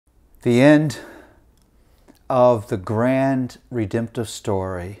The end of the grand redemptive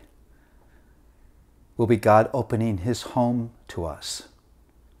story will be God opening his home to us.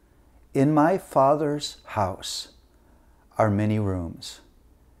 In my Father's house are many rooms,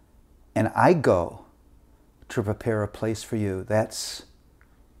 and I go to prepare a place for you. That's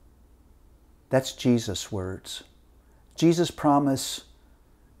Jesus' words. Jesus' promise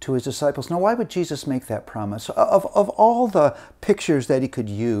to his disciples. Now, why would Jesus make that promise? Of all the pictures that he could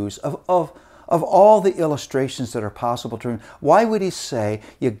use, of all the illustrations that are possible to him, why would he say,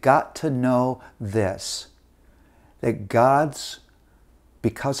 you got to know this, that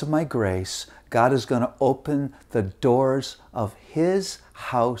because of my grace, God is going to open the doors of his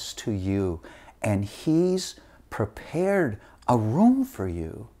house to you, and he's prepared a room for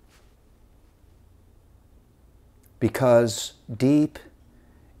you. Because deep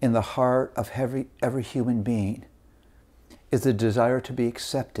in the heart of every human being is the desire to be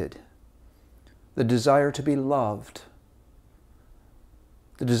accepted, the desire to be loved,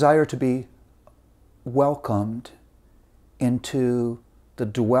 the desire to be welcomed into the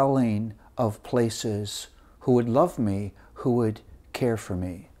dwelling of places who would love me, who would care for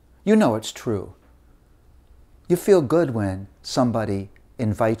me. You know it's true. You feel good when somebody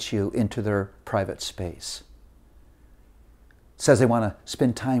invites you into their private space, says they want to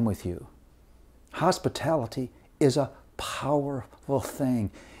spend time with you. Hospitality is a powerful thing.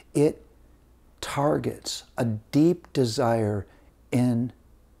 It targets a deep desire in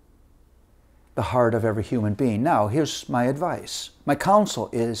the heart of every human being. Now, here's my advice. My counsel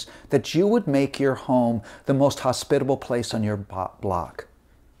is that you would make your home the most hospitable place on your block.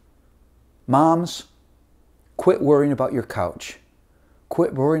 Moms, quit worrying about your couch.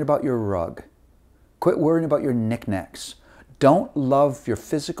 Quit worrying about your rug. Quit worrying about your knickknacks. Don't love your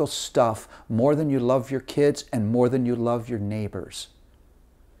physical stuff more than you love your kids and more than you love your neighbors.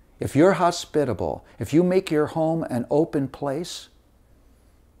 If you're hospitable, if you make your home an open place,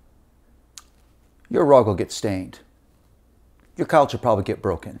 your rug will get stained. Your couch will probably get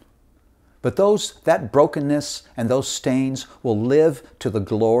broken. But that brokenness and those stains will live to the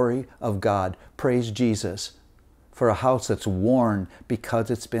glory of God. Praise Jesus for a house that's worn because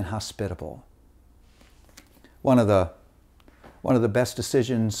it's been hospitable. One of the best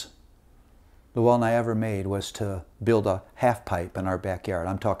decisions Luell and I ever made was to build a half pipe in our backyard.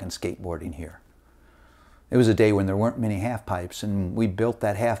 I'm talking skateboarding here. It was a day when there weren't many half pipes, and we built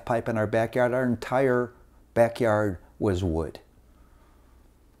that half pipe in our backyard. Our entire backyard was wood.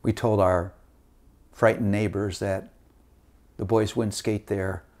 We told our frightened neighbors that the boys wouldn't skate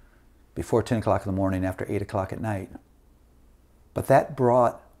there before 10 o'clock in the morning, after 8 o'clock at night. But that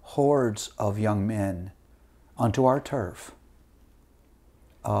brought hordes of young men onto our turf.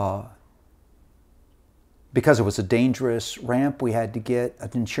 Because it was a dangerous ramp, we had to get an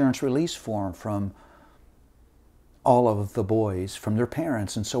insurance release form from all of the boys, from their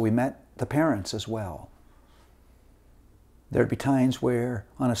parents, and so we met the parents as well. There'd be times where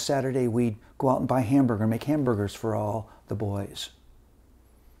on a Saturday we'd go out and buy hamburger and make hamburgers for all the boys.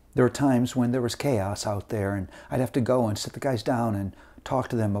 There were times when there was chaos out there, and I'd have to go and sit the guys down and talk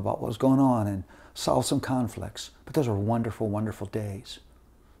to them about what was going on and solve some conflicts. But those were wonderful, wonderful days.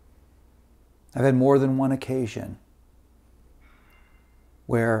 I've had more than one occasion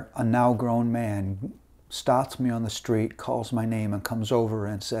where a now grown man stops me on the street, calls my name, and comes over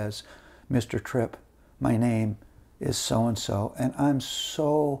and says, "Mr. Tripp, my name is so-and-so, and I'm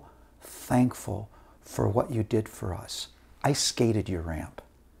so thankful for what you did for us. I skated your ramp."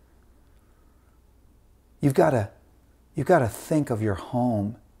 You've got to think of your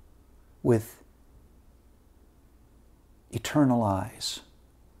home with eternal eyes.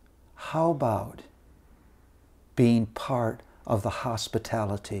 How about being part of the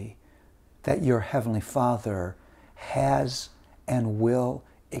hospitality that your Heavenly Father has and will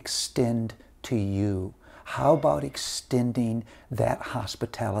extend to you? How about extending that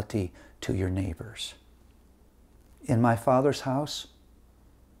hospitality to your neighbors? In my Father's house,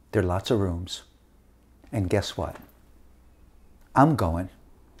 there are lots of rooms. And guess what? I'm going,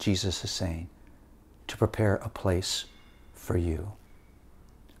 Jesus is saying, to prepare a place for you.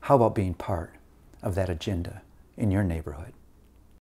 How about being part of that agenda in your neighborhood?